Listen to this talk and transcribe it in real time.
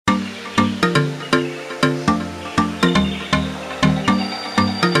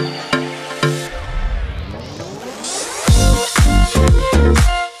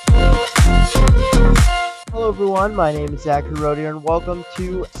everyone. My name is Zachary Rodier, and welcome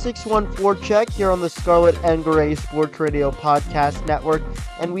to 614 Check here on the Scarlet and Gray Sports Radio Podcast Network.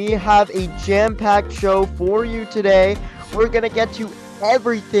 And we have a jam-packed show for you today. We're going to get to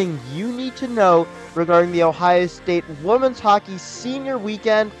everything you need to know regarding the Ohio State women's hockey senior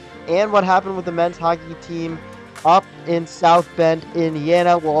weekend and what happened with the men's hockey team up in South Bend,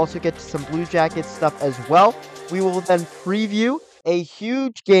 Indiana. We'll also get to some Blue Jackets stuff as well. We will then preview a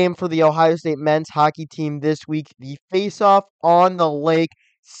huge game for the Ohio State men's hockey team this week. The face-off on the lake,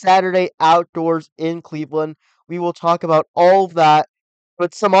 Saturday outdoors in Cleveland. We will talk about all of that,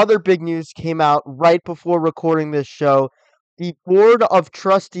 but some other big news came out right before recording this show. The Board of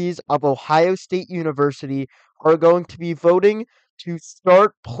Trustees of Ohio State University are going to be voting to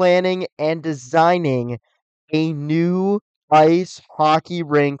start planning and designing a new ice hockey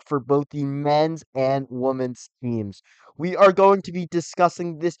rink for both the men's and women's teams. We are going to be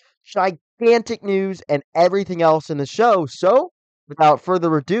discussing this gigantic news and everything else in the show. So, without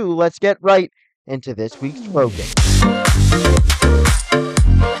further ado, let's get right into this week's focus.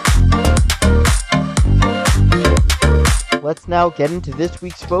 Let's now get into this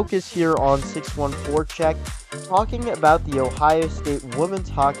week's focus here on 614 Check, talking about the Ohio State women's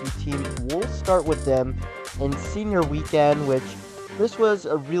hockey team. We'll start with them in senior weekend, which this was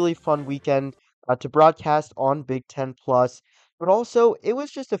a really fun weekend to broadcast on Big Ten Plus, but also it was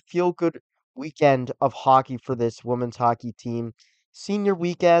just a feel-good weekend of hockey for this women's hockey team. Senior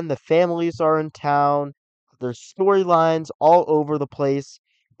weekend, the families are in town, there's storylines all over the place,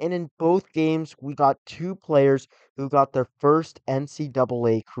 and in both games, we got two players who got their first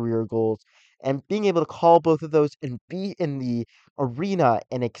NCAA career goals. And being able to call both of those and be in the arena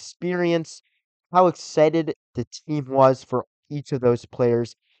and experience how excited the team was for each of those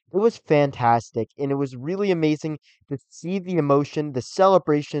players, it was fantastic. And it was really amazing to see the emotion, the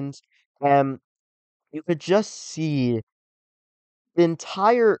celebrations, and you could just see the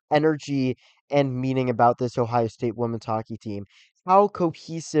entire energy and meaning about this Ohio State women's hockey team, how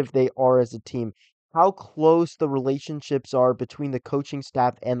cohesive they are as a team, how close the relationships are between the coaching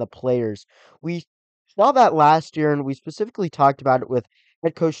staff and the players. We saw that last year, and we specifically talked about it with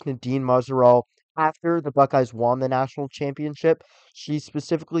head coach Nadine Muzzerall after the Buckeyes won the national championship. She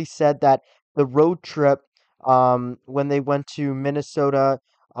specifically said that the road trip, when they went to Minnesota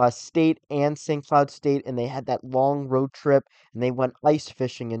State and St. Cloud State, and they had that long road trip, and they went ice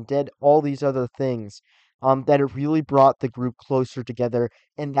fishing and did all these other things, that it really brought the group closer together,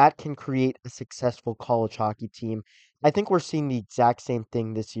 and that can create a successful college hockey team. I think we're seeing the exact same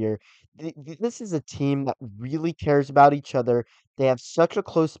thing this year. This is a team that really cares about each other. They have such a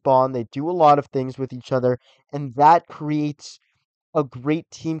close bond. They do a lot of things with each other, and that creates a great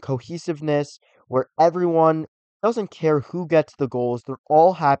team cohesiveness where everyone doesn't care who gets the goals. They're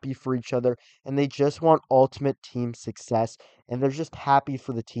all happy for each other and they just want ultimate team success. And they're just happy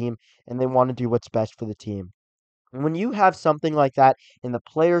for the team and they want to do what's best for the team. And when you have something like that and the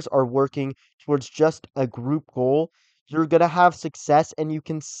players are working towards just a group goal, you're going to have success and you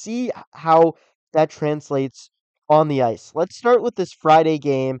can see how that translates on the ice. Let's start with this Friday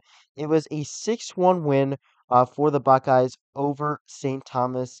game. It was a 6-1 win for the Buckeyes over St.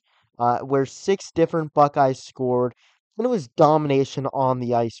 Thomas, where six different Buckeyes scored. And it was domination on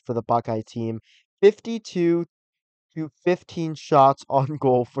the ice for the Buckeye team. 52 to 15 shots on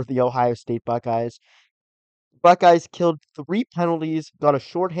goal for the Ohio State Buckeyes. Buckeyes killed three penalties, got a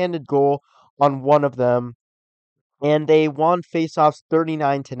shorthanded goal on one of them, and they won faceoffs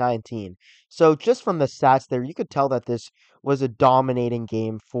 39 to 19. So just from the stats there, you could tell that this was a dominating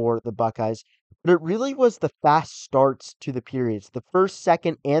game for the Buckeyes. But it really was the fast starts to the periods. The first,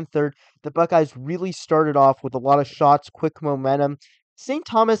 second, and third, the Buckeyes really started off with a lot of shots, quick momentum. St.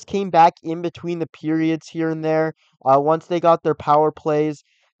 Thomas came back in between the periods here and there. Once they got their power plays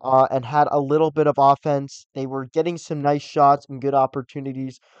and had a little bit of offense, they were getting some nice shots and good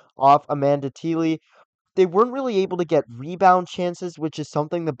opportunities off Amanda Thiele. They weren't really able to get rebound chances, which is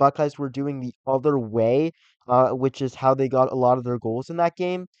something the Buckeyes were doing the other way, which is how they got a lot of their goals in that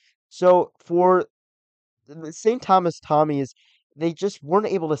game. So for the St. Thomas Tommies, they just weren't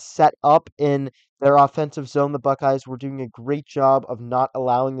able to set up in their offensive zone. The Buckeyes were doing a great job of not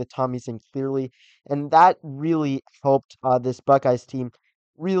allowing the Tommies in clearly, and that really helped this Buckeyes team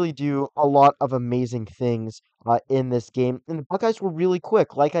really do a lot of amazing things in this game. And the Buckeyes were really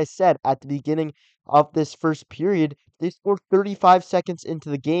quick. Like I said, at the beginning of this first period, they scored 35 seconds into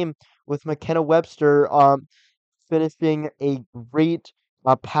the game with McKenna Webster finishing a great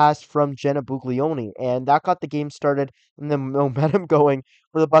pass from Jenna Buglioni, and that got the game started and the momentum going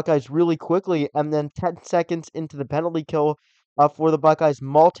for the Buckeyes really quickly. And then 10 seconds into the penalty kill for the Buckeyes,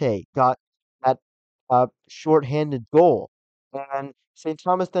 Malte got that shorthanded goal. And St.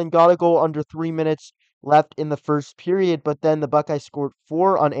 Thomas then got a goal under 3 minutes left in the first period, but then the Buckeyes scored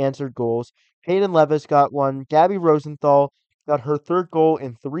four unanswered goals. Hayden Levis got one. Gabby Rosenthal got her third goal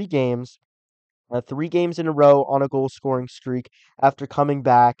in 3 games, 3 games in a row on a goal scoring streak after coming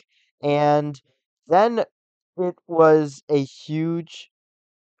back. And then it was a huge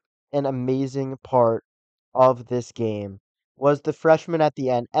and amazing part of this game was the freshman at the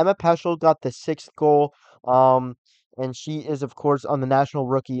end. Emma Peschel got the sixth goal, um, and she is, of course, on the National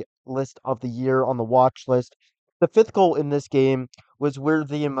Rookie List of the Year on the watch list. The fifth goal in this game was where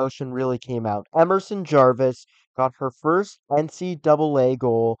the emotion really came out. Emerson Jarvis got her first NCAA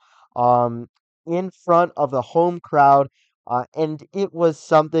goal in front of the home crowd, and it was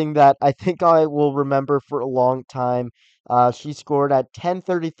something that I think I will remember for a long time. She scored at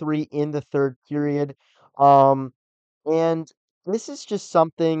 10:33 in the third period. Um, and this is just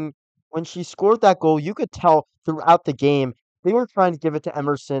something, when she scored that goal, you could tell throughout the game they were trying to give it to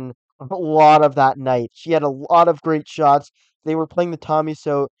Emerson a lot of that night. She had a lot of great shots. They were playing the Tommy,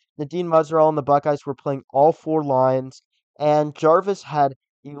 so Nadine Muzerall and the Buckeyes were playing all four lines, and Jarvis had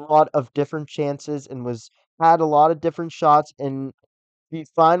a lot of different chances and was had a lot of different shots, and he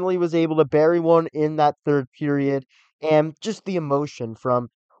finally was able to bury one in that third period, and just the emotion from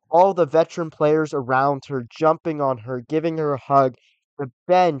all the veteran players around her jumping on her, giving her a hug, the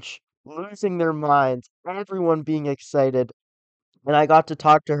bench losing their minds, everyone being excited. And I got to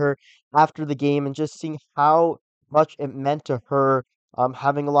talk to her after the game and just seeing how much it meant to her,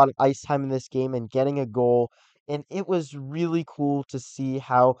 having a lot of ice time in this game and getting a goal. And it was really cool to see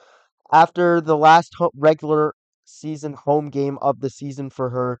how after the last regular season home game of the season for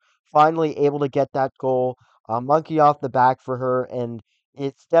her, finally able to get that goal, monkey off the back for her, and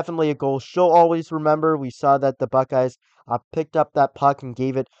it's definitely a goal she'll always remember. We saw that the Buckeyes picked up that puck and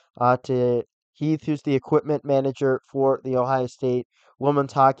gave it to Heath, who's the equipment manager for the Ohio State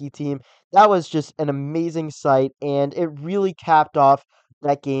women's hockey team. That was just an amazing sight, and it really capped off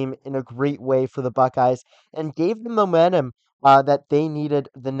that game in a great way for the Buckeyes and gave them momentum that they needed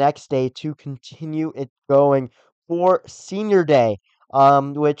the next day to continue it going for Senior Day,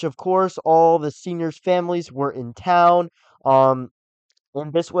 which, of course, all the seniors' families were in town. Um,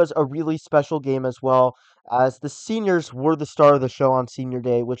 and this was a really special game as well, as the seniors were the star of the show on Senior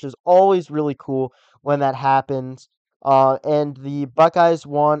Day, which is always really cool when that happens. And the Buckeyes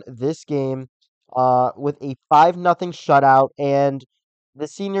won this game with a 5-0 shutout, and the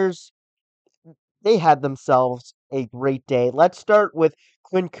seniors, they had themselves a great day. Let's start with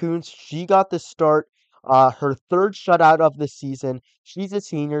Quinn Coons. She got the start, her third shutout of the season. She's a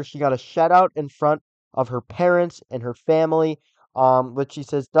senior. She got a shutout in front of her parents and her family, which she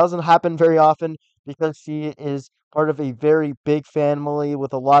says doesn't happen very often because she is part of a very big family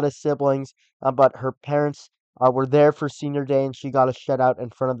with a lot of siblings. But her parents were there for senior day and she got a shutout in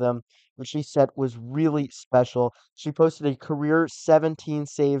front of them, which she said was really special. She posted a career 17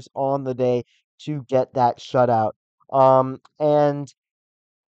 saves on the day to get that shutout. And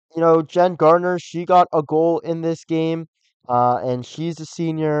Jen Gardner, she got a goal in this game, and she's a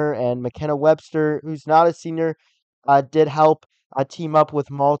senior. And McKenna Webster, who's not a senior, did help team up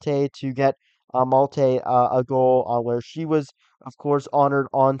with Malte to get Malte a goal, where she was, of course, honored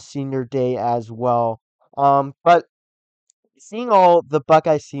on Senior Day as well. But seeing all the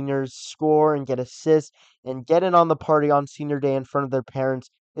Buckeye seniors score and get assists and get in on the party on Senior Day in front of their parents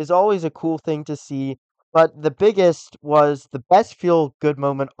is always a cool thing to see. But the biggest was the best feel good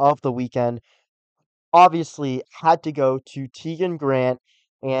moment of the weekend, obviously had to go to Tegan Grant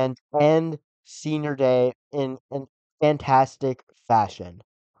and end Senior Day in an fantastic fashion.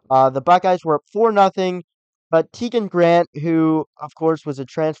 The Buckeyes were up 4-0, but Tegan Grant, who of course was a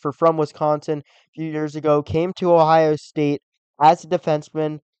transfer from Wisconsin a few years ago, came to Ohio State as a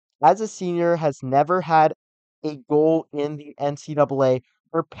defenseman, as a senior, has never had a goal in the NCAA.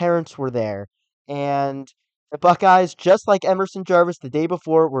 Her parents were there, and the Buckeyes, just like Emerson Jarvis the day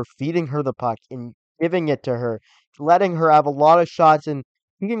before, were feeding her the puck and giving it to her, letting her have a lot of shots. And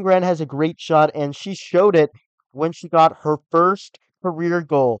Keegan Grant has a great shot, and she showed it when she got her first career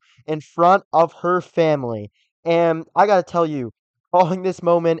goal in front of her family. And I gotta tell you, calling this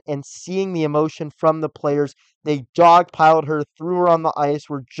moment and seeing the emotion from the players, they dogpiled her, threw her on the ice,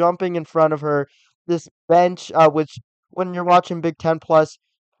 were jumping in front of her. This bench, which when you're watching Big Ten Plus,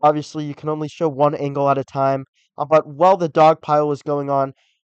 obviously you can only show one angle at a time. But while the dog pile was going on,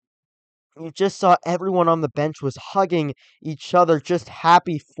 you just saw everyone on the bench was hugging each other, just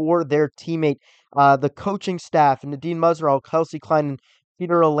happy for their teammate. The coaching staff, Nadine Muzerall, Kelsey Klein, and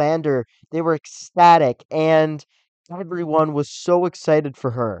Peter Olander, they were ecstatic, and everyone was so excited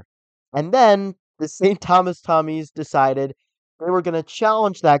for her. And then the St. Thomas Tommies decided they were going to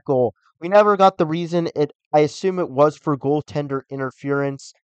challenge that goal. We never got the reason. I assume it was for goaltender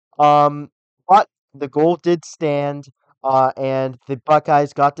interference. Um, but the goal did stand, and the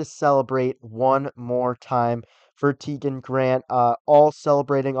Buckeyes got to celebrate one more time for Tegan Grant, all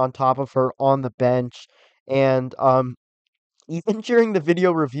celebrating on top of her on the bench. And even during the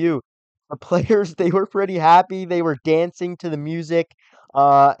video review, the players they were pretty happy. They were dancing to the music,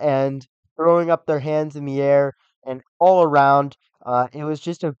 and throwing up their hands in the air and all around. It was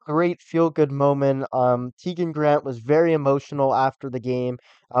just a great feel-good moment. Tegan Grant was very emotional after the game,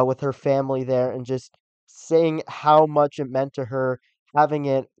 with her family there and just saying how much it meant to her having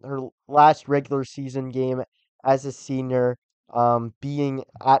it her last regular season game as a senior, being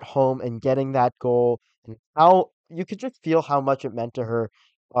at home and getting that goal, and how you could just feel how much it meant to her,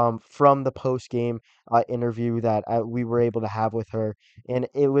 from the post game interview that we were able to have with her, and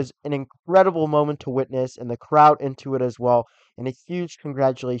it was an incredible moment to witness, and the crowd into it as well. And a huge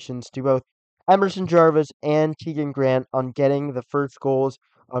congratulations to both Emerson Jarvis and Keegan Grant on getting the first goals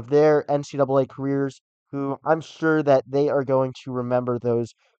of their NCAA careers. Who I'm sure that they are going to remember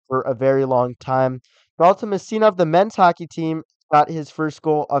those for a very long time. Dalton Messina of the men's hockey team got his first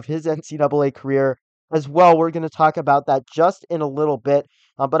goal of his NCAA career as well. We're going to talk about that just in a little bit.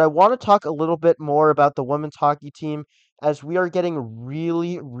 But I want to talk a little bit more about the women's hockey team as we are getting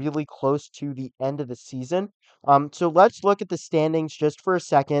really, really close to the end of the season. So let's look at the standings just for a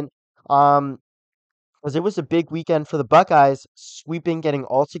second. Um, as it was a big weekend for the Buckeyes, sweeping, getting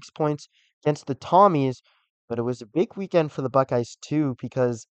all 6 points against the Tommies. But it was a big weekend for the Buckeyes too,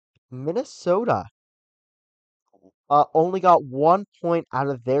 because Minnesota only got 1 point out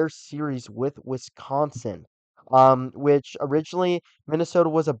of their series with Wisconsin, which originally Minnesota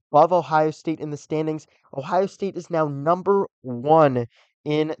was above Ohio State in the standings. Ohio State is now number one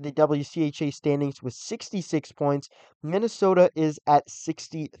in the WCHA standings with 66 points. Minnesota is at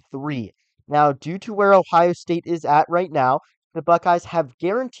 63. Now, due to where Ohio State is at right now, the Buckeyes have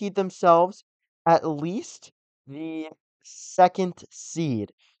guaranteed themselves at least the second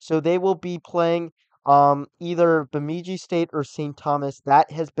seed. So they will be playing either Bemidji State or St. Thomas.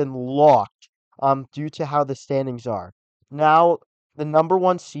 That has been locked, due to how the standings are. Now, the number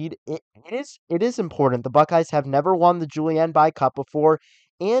one seed, it is important. The Buckeyes have never won the Julienne By Cup before,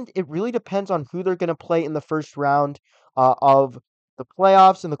 and it really depends on who they're going to play in the first round of the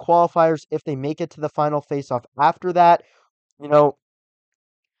playoffs and the qualifiers if they make it to the final face-off. After that, you know,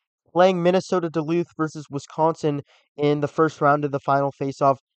 playing Minnesota Duluth versus Wisconsin in the first round of the final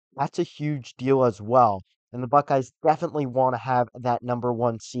faceoff, that's a huge deal as well. And the Buckeyes definitely want to have that number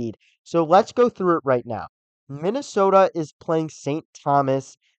one seed. So let's go through it right now. Minnesota is playing St.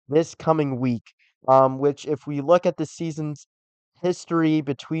 Thomas this coming week, which, if we look at the season's history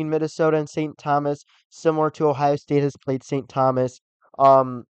between Minnesota and St. Thomas, similar to Ohio State has played St. Thomas.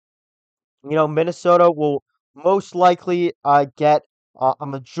 Um, Minnesota will most likely get a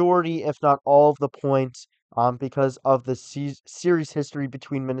majority, if not all, of the points, because of the series history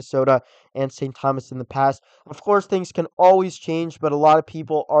between Minnesota and St. Thomas in the past. Of course, things can always change, but a lot of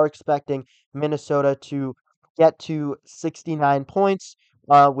people are expecting Minnesota to get to 69 points,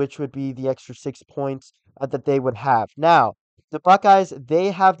 which would be the extra 6 points that they would have. Now, the Buckeyes,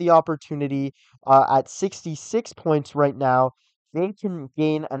 they have the opportunity at 66 points right now. They can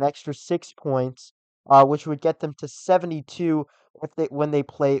gain an extra 6 points, which would get them to 72 when they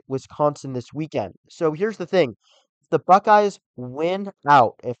play Wisconsin this weekend. So here's the thing: if the Buckeyes win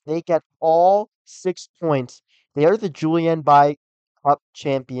out, if they get all 6 points, they are the Julienne By Cup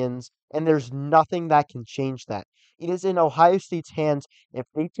champions, and there's nothing that can change that. It is in Ohio State's hands. If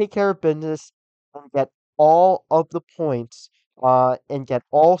they take care of business and get all of the points, and get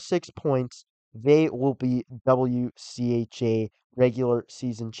all 6 points, they will be WCHA regular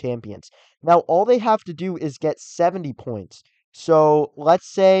season champions. Now, all they have to do is get 70 points. So let's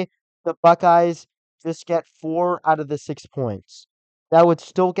say the Buckeyes just get 4 out of the 6 points. That would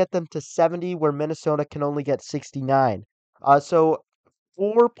still get them to 70, where Minnesota can only get 69. So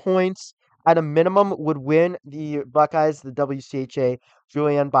 4 points at a minimum would win the Buckeyes the WCHA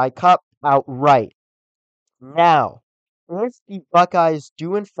Julienne By Cup outright. Now, if the Buckeyes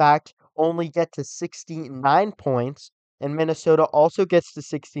do in fact only get to 69 points, and Minnesota also gets to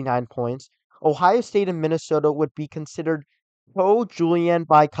 69 points, Ohio State and Minnesota would be considered co-Julienne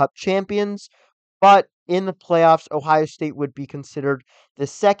By Cup champions, but in the playoffs, Ohio State would be considered the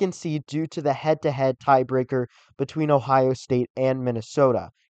second seed due to the head-to-head tiebreaker between Ohio State and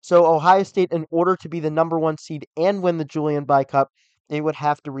Minnesota. So Ohio State, in order to be the number one seed and win the Julienne By Cup, they would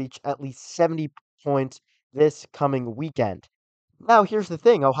have to reach at least 70 points this coming weekend. Now, here's the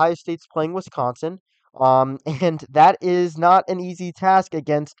thing: Ohio State's playing Wisconsin, and that is not an easy task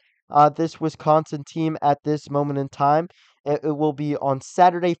against this Wisconsin team at this moment in time. It will be on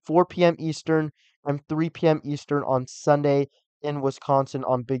Saturday, 4 p.m. Eastern, and 3 p.m. Eastern on Sunday in Wisconsin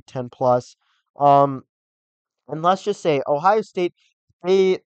on Big Ten Plus. Um, and let's just say Ohio State,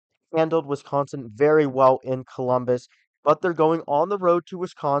 they handled Wisconsin very well in Columbus, but they're going on the road to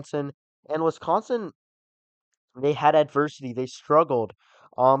Wisconsin, and Wisconsin, they had adversity. They struggled.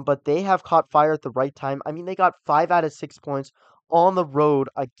 But they have caught fire at the right time. I mean, they got 5 out of 6 points on the road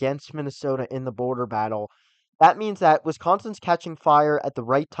against Minnesota in the border battle. That means that Wisconsin's catching fire at the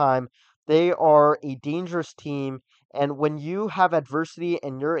right time. They are a dangerous team. And when you have adversity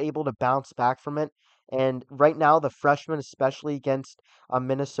and you're able to bounce back from it, and right now the freshmen, especially against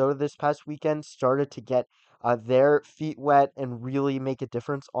Minnesota this past weekend, started to get their feet wet and really make a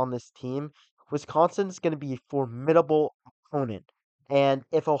difference on this team. Wisconsin's going to be a formidable opponent. And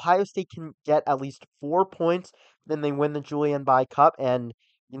if Ohio State can get at least 4 points, then they win the Julian By Cup. And,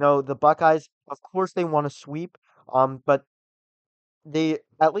 the Buckeyes, of course, they want to sweep, but they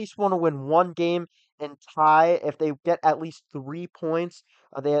at least want to win one game and tie. If they get at least 3 points,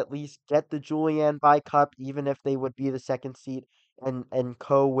 they at least get the Julian By Cup, even if they would be the second seed and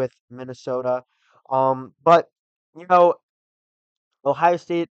co with Minnesota. But, you know, Ohio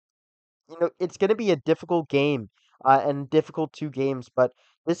State, it's going to be a difficult game and difficult 2 games, but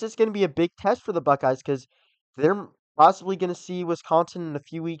this is going to be a big test for the Buckeyes because they're possibly going to see Wisconsin in a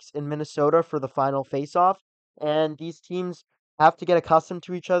few weeks in Minnesota for the final face-off, and these teams have to get accustomed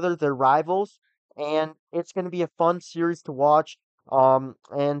to each other. They're rivals, and it's going to be a fun series to watch.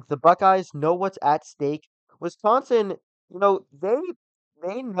 And the Buckeyes know what's at stake. Wisconsin,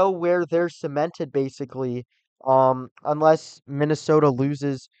 they know where they're cemented basically. Unless Minnesota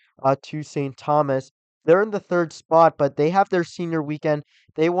loses to St. Thomas. They're in the third spot, but they have their senior weekend.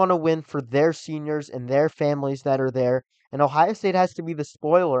 They want to win for their seniors and their families that are there. And Ohio State has to be the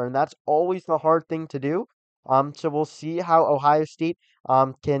spoiler, and that's always the hard thing to do. So we'll see how Ohio State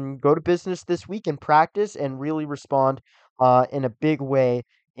can go to business this week and practice and really respond in a big way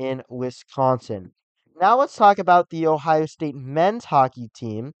in Wisconsin. Now let's talk about the Ohio State men's hockey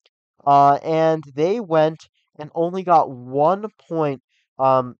team. And they went and only got 1 point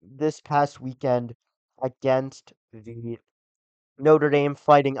this past weekend against the Notre Dame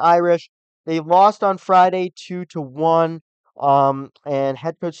Fighting Irish. They lost on Friday 2-1. And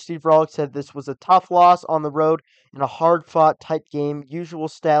head coach Steve Rollick said this was a tough loss on the road in a hard fought tight game. Usual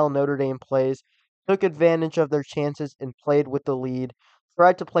style Notre Dame plays. Took advantage of their chances and played with the lead.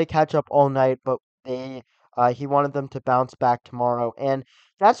 Tried to play catch up all night, but he wanted them to bounce back tomorrow. And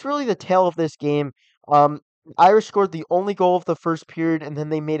that's really the tale of this game. Irish scored the only goal of the first period, and then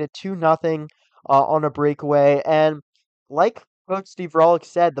they made it 2-0 on a breakaway. And like Coach Steve Rollick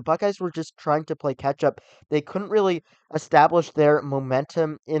said, the Buckeyes were just trying to play catch up. They couldn't really establish their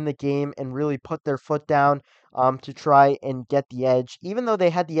momentum in the game and really put their foot down to try and get the edge. Even though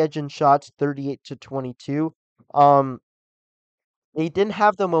they had the edge in shots, 38-22, um, they didn't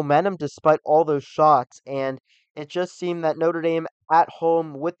have the momentum despite all those shots, and it just seemed that Notre Dame at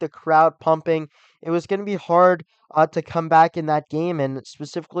home with the crowd pumping, it was going to be hard to come back in that game, and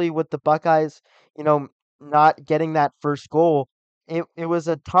specifically with the Buckeyes, you know, not getting that first goal. It was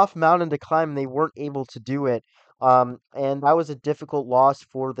a tough mountain to climb. They weren't able to do it, and that was a difficult loss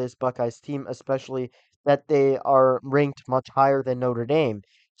for this Buckeyes team, especially that they are ranked much higher than Notre Dame.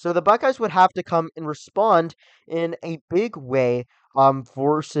 So the Buckeyes would have to come and respond in a big way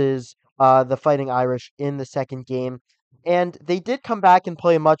versus the Fighting Irish in the second game. And they did come back and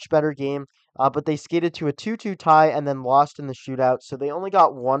play a much better game, but they skated to a 2-2 tie and then lost in the shootout. So they only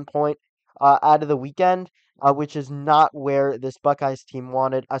got 1 point out of the weekend, which is not where this Buckeyes team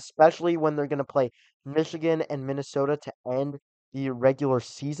wanted, especially when they're going to play Michigan and Minnesota to end the regular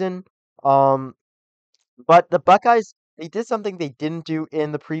season. Um, but the Buckeyes, they did something they didn't do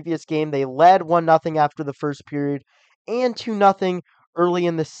in the previous game. They led 1-0 after the first period and 2-0 early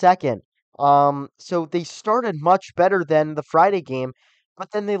in the second. So they started much better than the Friday game,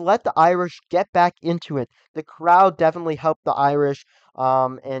 but then they let the Irish get back into it. The crowd definitely helped the Irish.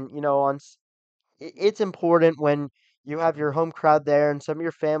 And it's important when you have your home crowd there and some of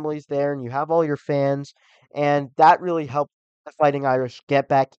your families there and you have all your fans, and that really helped the Fighting Irish get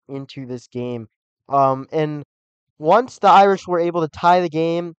back into this game. And once the Irish were able to tie the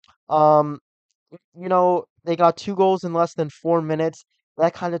game, um, they got 2 goals in less than 4 minutes.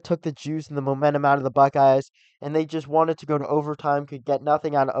 That kind of took the juice and the momentum out of the Buckeyes, and they just wanted to go to overtime, could get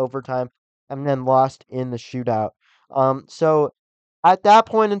nothing out of overtime, and then lost in the shootout. So at that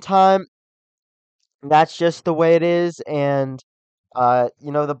point in time, that's just the way it is, and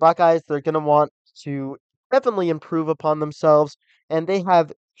The Buckeyes, they're going to want to definitely improve upon themselves, and they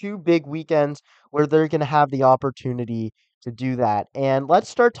have two big weekends where they're going to have the opportunity to do that. And let's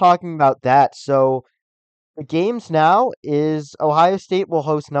start talking about that. So, the games now is Ohio State will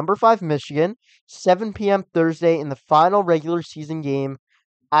host number 5 Michigan, 7 p.m. Thursday in the final regular season game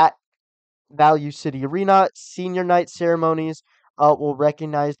at Value City Arena. Senior night ceremonies will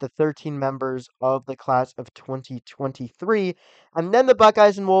recognize the 13 members of the class of 2023. And then the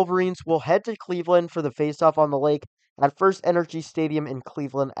Buckeyes and Wolverines will head to Cleveland for the face-off on the lake at First Energy Stadium in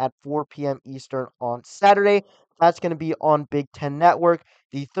Cleveland at 4 p.m. Eastern on Saturday. That's going to be on Big Ten Network.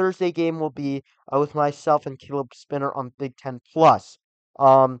 The Thursday game will be with myself and Caleb Spinner on Big Ten Plus.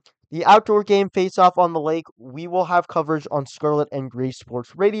 The outdoor game face-off on the lake, we will have coverage on Scarlet and Gray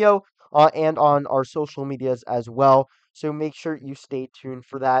Sports Radio and on our social medias as well. So make sure you stay tuned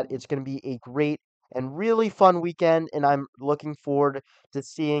for that. It's going to be a great and really fun weekend, and I'm looking forward to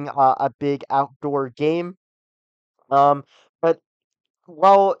seeing a big outdoor game. Um, but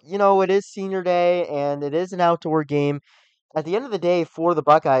while it is senior day and it is an outdoor game, at the end of the day for the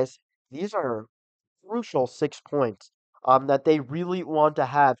Buckeyes, these are crucial 6 points that they really want to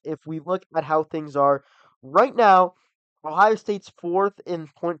have. If we look at how things are right now, Ohio State's fourth in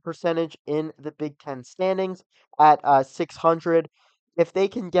point percentage in the Big Ten standings at 600. If they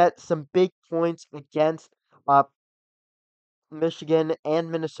can get some big points against uh, Michigan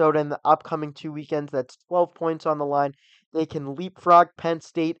and Minnesota in the upcoming 2 weekends, that's 12 points on the line. They can leapfrog Penn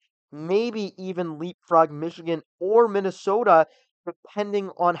State, maybe even leapfrog Michigan or Minnesota,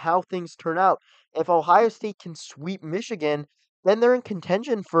 depending on how things turn out. If Ohio State can sweep Michigan, then they're in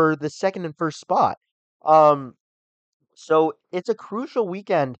contention for the second and first spot. Um, so it's a crucial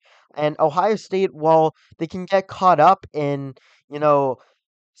weekend, and Ohio State, while they can get caught up in, you know,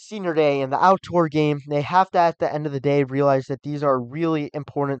 senior day and the outdoor game, they have to, at the end of the day, realize that these are really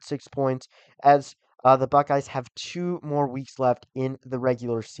important 6 points as the Buckeyes have 2 more weeks left in the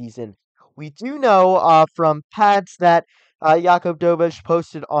regular season. We do know from pads that Jakob Dobish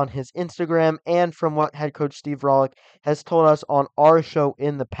posted on his Instagram and from what head coach Steve Rollick has told us on our show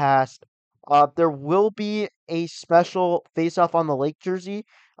in the past. There will be a special face-off on the lake jersey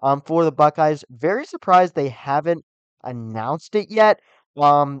for the Buckeyes. Very surprised they haven't announced it yet.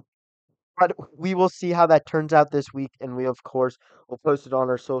 Um, but we will see how that turns out this week, and we of course will post it on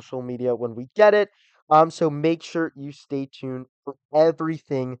our social media when we get it. So make sure you stay tuned for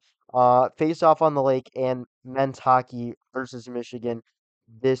everything. Face off on the lake and men's hockey versus Michigan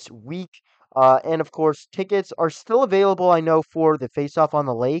this week. And of course, tickets are still available. I know for the face off on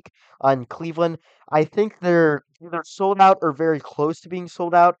the lake in Cleveland. I think they're either sold out or very close to being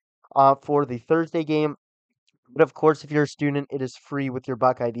sold out. For the Thursday game, but of course, if you're a student, it is free with your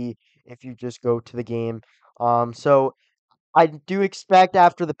Buck ID if you just go to the game. So I do expect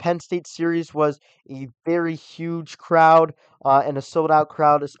after the Penn State series was a very huge crowd and a sold out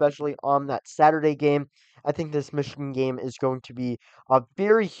crowd, especially on that Saturday game. I think this Michigan game is going to be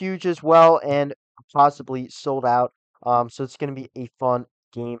very huge as well and possibly sold out. So it's going to be a fun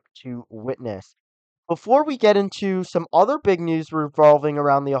game to witness. Before we get into some other big news revolving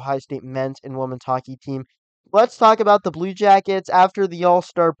around the Ohio State men's and women's hockey team, let's talk about the Blue Jackets. After the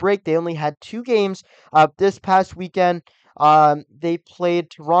All-Star break, they only had 2 games this past weekend. They played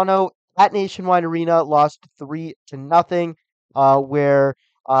Toronto at Nationwide Arena, lost 3-0, where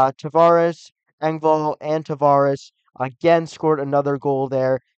Tavares, Engvall, and Tavares again scored another goal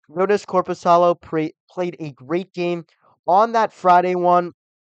there. Notice Corpusalo played a great game on that Friday one.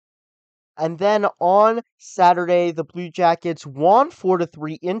 And then on Saturday, the Blue Jackets won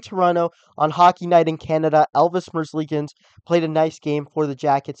 4-3 in Toronto on Hockey Night in Canada. Elvis Merzlikins played a nice game for the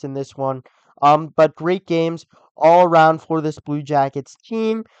Jackets in this one. But great games all around for this Blue Jackets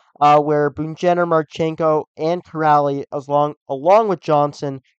team, where Bunjener, Marchenko, and Corrali, along with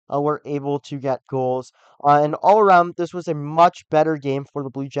Johnson, were able to get goals. And all around, this was a much better game for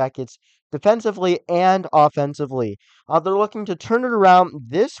the Blue Jackets defensively and offensively. They're looking to turn it around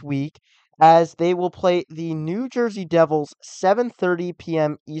this week as they will play the New Jersey Devils 7:30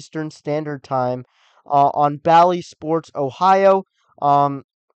 p.m. Eastern Standard Time on Bally Sports Ohio.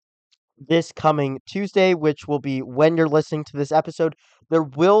 This coming Tuesday, which will be when you're listening to this episode. There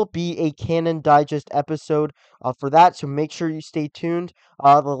will be a Canon Digest episode for that, so make sure you stay tuned.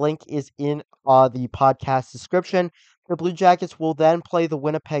 The link is in the podcast description. The Blue Jackets will then play the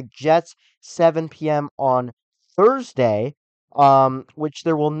Winnipeg Jets 7 p.m. on Thursday, which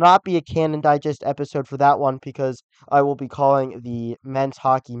there will not be a Canon Digest episode for that one because I will be calling the men's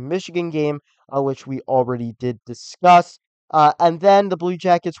hockey Michigan game, which we already did discuss. And then the Blue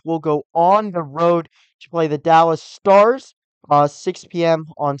Jackets will go on the road to play the Dallas Stars 6 p.m.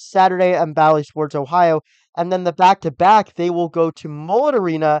 on Saturday at Valley Sports, Ohio. And then the back to back, they will go to Mullet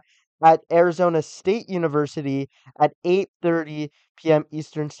Arena at Arizona State University at 8:30 p.m.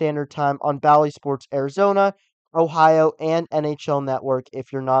 Eastern Standard Time on Valley Sports Arizona, Ohio, and NHL Network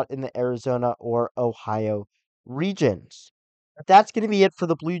if you're not in the Arizona or Ohio regions. But that's going to be it for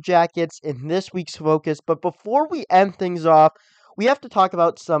the Blue Jackets in this week's focus. But before we end things off, we have to talk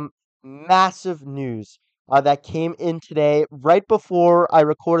about some massive news that came in today, right before I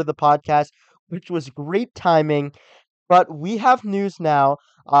recorded the podcast, which was great timing. But we have news now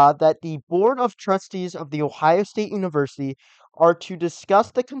that the Board of Trustees of The Ohio State University are to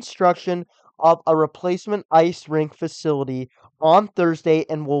discuss the construction of a replacement ice rink facility on Thursday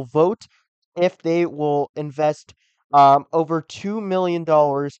and will vote if they will invest over $2 million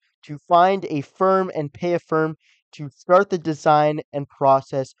to find a firm and pay a firm to start the design and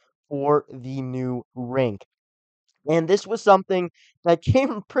process for the new rink. And this was something that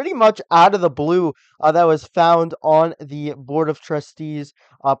came pretty much out of the blue, that was found on the Board of Trustees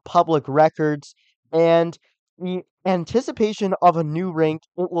public records. And the anticipation of a new rink,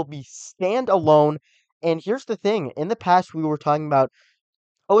 it will be standalone. And here's the thing, in the past, we were talking about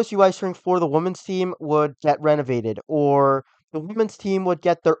OSU Ice Rink for the women's team would get renovated, or the women's team would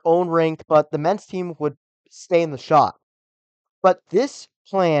get their own rink, but the men's team would stay in the shop. But this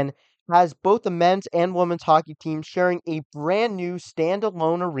plan has both the men's and women's hockey team sharing a brand new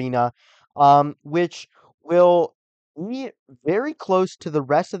standalone arena, which will be very close to the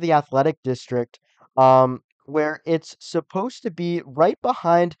rest of the athletic district, where it's supposed to be right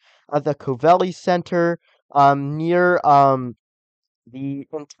behind the Covelli Center, near the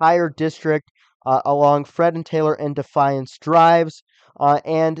entire district along Fred and Taylor and Defiance Drives.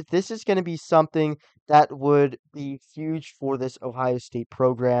 And this is going to be something that would be huge for this Ohio State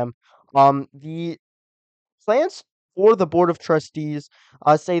program. The plans for the Board of Trustees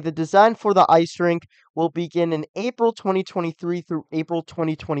say the design for the ice rink will begin in April 2023 through April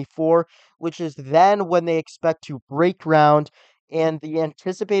 2024, which is then when they expect to break ground. And the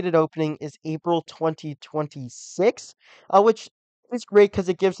anticipated opening is April 2026, which is great because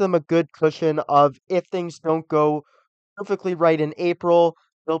it gives them a good cushion of if things don't go perfectly right in April,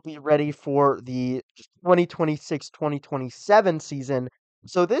 they'll be ready for the 2026-2027 season.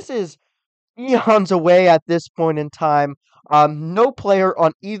 So this is eons away at this point in time. No player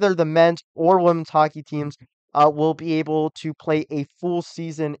on either the men's or women's hockey teams will be able to play a full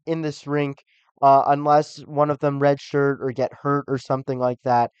season in this rink unless one of them redshirt or get hurt or something like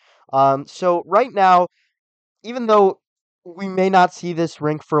that. So right now, even though we may not see this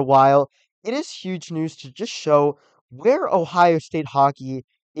rink for a while, it is huge news to just show where Ohio State hockey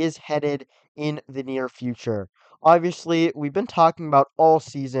is headed in the near future. Obviously, we've been talking about all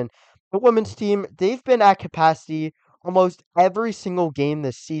season. The women's team, they've been at capacity almost every single game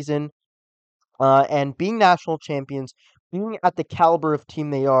this season, and being national champions, being at the caliber of team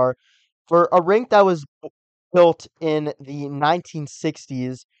they are, for a rink that was built in the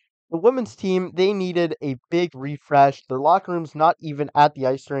 1960s. The women's team, they needed a big refresh. Their locker room's not even at the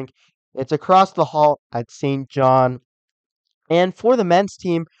ice rink. It's across the hall at St. John. And for the men's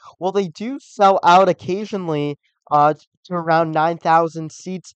team, well, they do sell out occasionally to around 9,000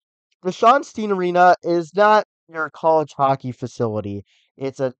 seats. The Schottenstein Arena is not your college hockey facility.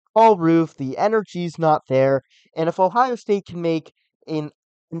 It's a tall roof, the energy's not there. And if Ohio State can make an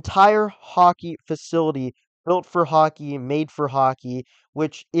entire hockey facility built for hockey, made for hockey,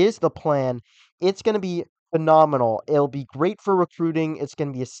 which is the plan, it's going to be phenomenal. It'll be great for recruiting. It's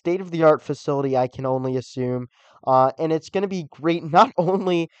going to be a state of the art facility, I can only assume. And it's going to be great not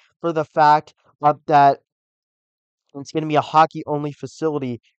only for the fact that it's going to be a hockey only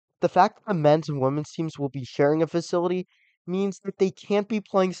facility. The fact that the men's and women's teams will be sharing a facility means that they can't be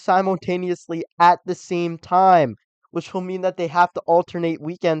playing simultaneously at the same time, which will mean that they have to alternate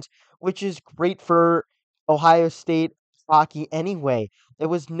weekends, which is great for Ohio State hockey anyway. It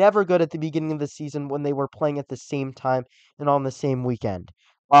was never good at the beginning of the season when they were playing at the same time and on the same weekend.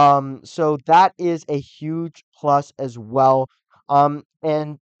 So that is a huge plus as well.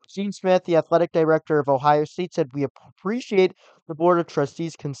 And Gene Smith, the athletic director of Ohio State, said, "We appreciate the Board of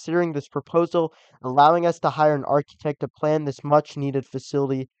Trustees considering this proposal, allowing us to hire an architect to plan this much needed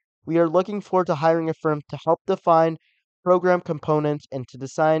facility. We are looking forward to hiring a firm to help define program components and to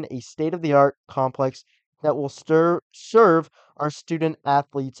design a state of the art complex that will serve our student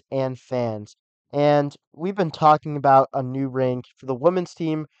athletes and fans." And we've been talking about a new rink for the women's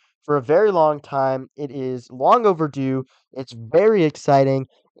team for a very long time. It is long overdue. It's very exciting.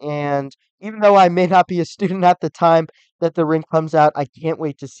 And even though I may not be a student at the time that the Rink comes out, I can't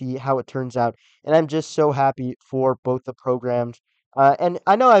wait to see how it turns out. And I'm just so happy for both the programs. And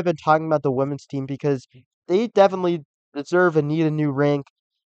I know I've been talking about the women's team because they definitely deserve and need a new Rink.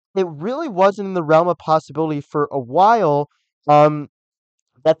 It really wasn't in the realm of possibility for a while.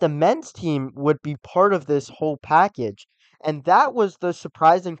 That the men's team would be part of this whole package. And that was the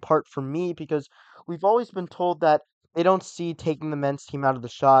surprising part for me because we've always been told that they don't see taking the men's team out of the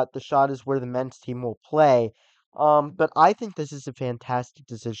shot. The shot is where the men's team will play. But I think this is a fantastic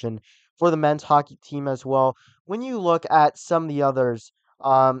decision for the men's hockey team as well. When you look at some of the others,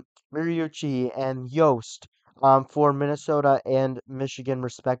 Miriuchi and Yost, for Minnesota and Michigan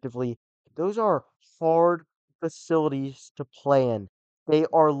respectively, those are hard facilities to play in. They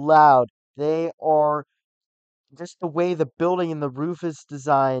are loud. They are just the way the building and the roof is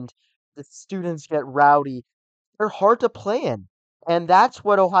designed. The students get rowdy. They're hard to play in. And that's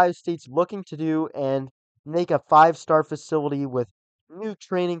what Ohio State's looking to do and make a five-star facility with new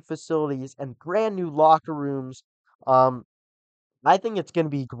training facilities and brand new locker rooms. Um, I think it's going to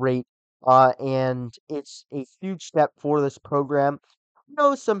be great. And it's a huge step for this program. I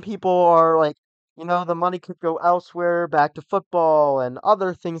know some people are like, the money could go elsewhere, back to football and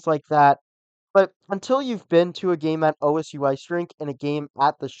other things like that. But until you've been to a game at OSU Ice Rink and a game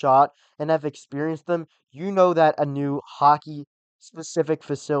at the Shot and have experienced them, you know that a new hockey specific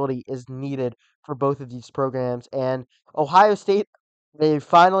facility is needed for both of these programs. And Ohio State, they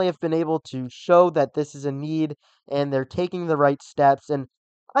finally have been able to show that this is a need and they're taking the right steps. And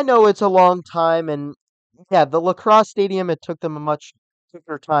I know it's a long time. And yeah, the lacrosse stadium, it took them a much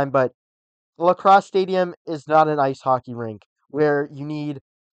quicker time, but the lacrosse stadium is not an ice hockey rink where you need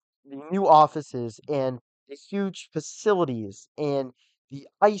the new offices and the huge facilities and the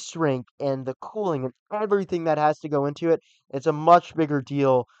ice rink and the cooling and everything that has to go into it. It's a much bigger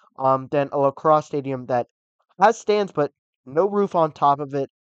deal than a lacrosse stadium that has stands but no roof on top of it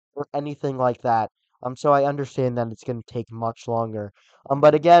or anything like that. So I understand that it's going to take much longer.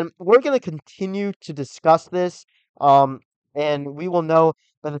 But again, we're going to continue to discuss this. Um, and we will know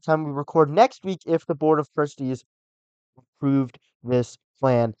by the time we record next week if the Board of Trustees approved this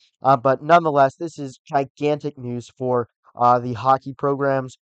plan. But nonetheless, this is gigantic news for the hockey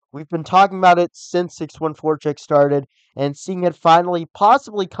programs. We've been talking about it since 614 Check started, and seeing it finally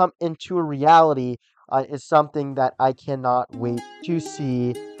possibly come into a reality is something that I cannot wait to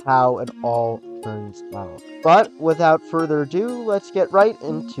see how it all turns out. But without further ado, let's get right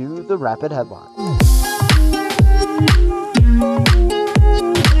into the rapid headlines.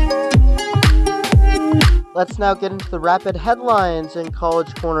 Let's now get into the rapid headlines in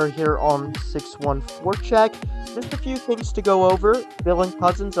College Corner here on 614 Check. Just a few things to go over. Dylan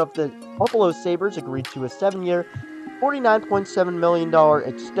Cousins of the Buffalo Sabres agreed to a 7-year, $49.7 million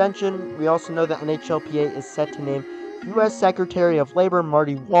extension. We also know that NHLPA is set to name U.S. Secretary of Labor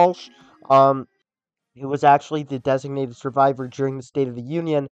Marty Walsh, who was actually the designated survivor during the State of the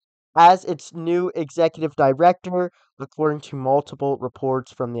Union, as its new executive director, according to multiple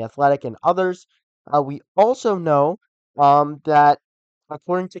reports from The Athletic and others. We also know that,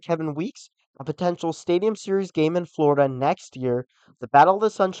 according to Kevin Weeks, a potential Stadium Series game in Florida next year, the Battle of the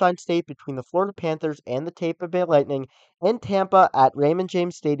Sunshine State between the Florida Panthers and the Tampa Bay Lightning in Tampa at Raymond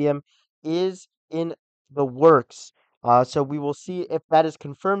James Stadium, is in the works. So we will see if that is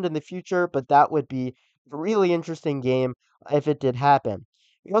confirmed in the future, but that would be a really interesting game if it did happen.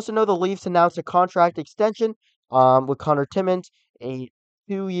 We also know the Leafs announced a contract extension with Connor Timmins, a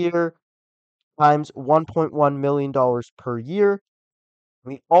 2-year times $1.1 million per year.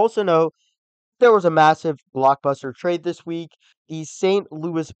 We also know there was a massive blockbuster trade this week. The St.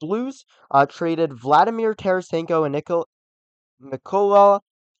 Louis Blues traded Vladimir Tarasenko and Mikola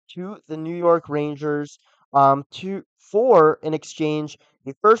to the New York Rangers for in exchange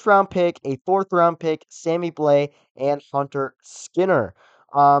a first-round pick, a fourth-round pick, Sammy Blais, and Hunter Skinner.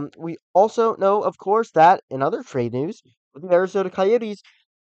 We also know, of course, that in other trade news, the Arizona Coyotes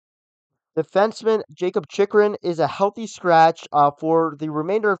defenseman Jacob Chikrin is a healthy scratch for the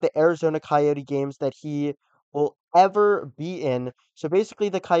remainder of the Arizona Coyote games that he will ever be in. So basically,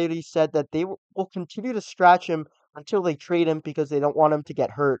 the Coyotes said that they will continue to scratch him until they trade him because they don't want him to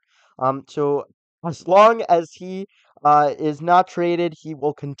get hurt. So as long as he is not traded, he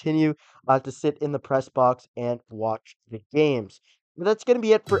will continue to sit in the press box and watch the games. But that's going to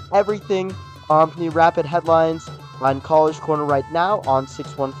be it for everything on the rapid headlines on College Corner right now on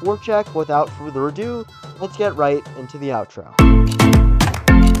 614 Check. Without further ado, let's get right into the outro.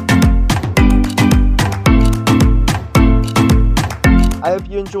 I hope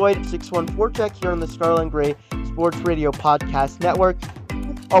you enjoyed 614 Check here on the Scarlet and Gray Sports Radio Podcast Network.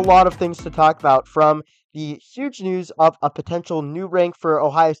 a lot of things to talk about, from the huge news of a potential new rank for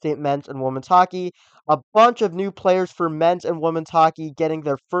Ohio State men's and women's hockey, a bunch of new players for men's and women's hockey getting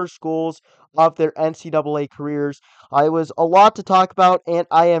their first goals of their NCAA careers. It was a lot to talk about, and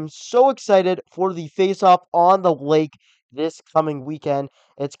I am so excited for the face-off on the lake this coming weekend.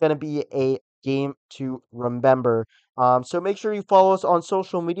 It's going to be a game to remember. So make sure you follow us on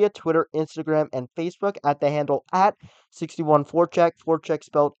social media, Twitter, Instagram, and Facebook at the handle at 61forecheck, forecheck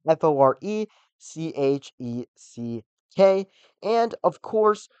spelled FORECHECK. And of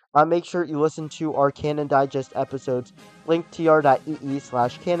course, make sure you listen to our Canon Digest episodes,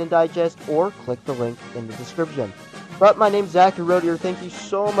 linktr.ee/Canon Digest, or click the link in the description. But my name's Zachary Rodier. Thank you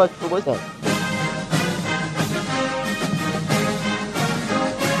so much for listening.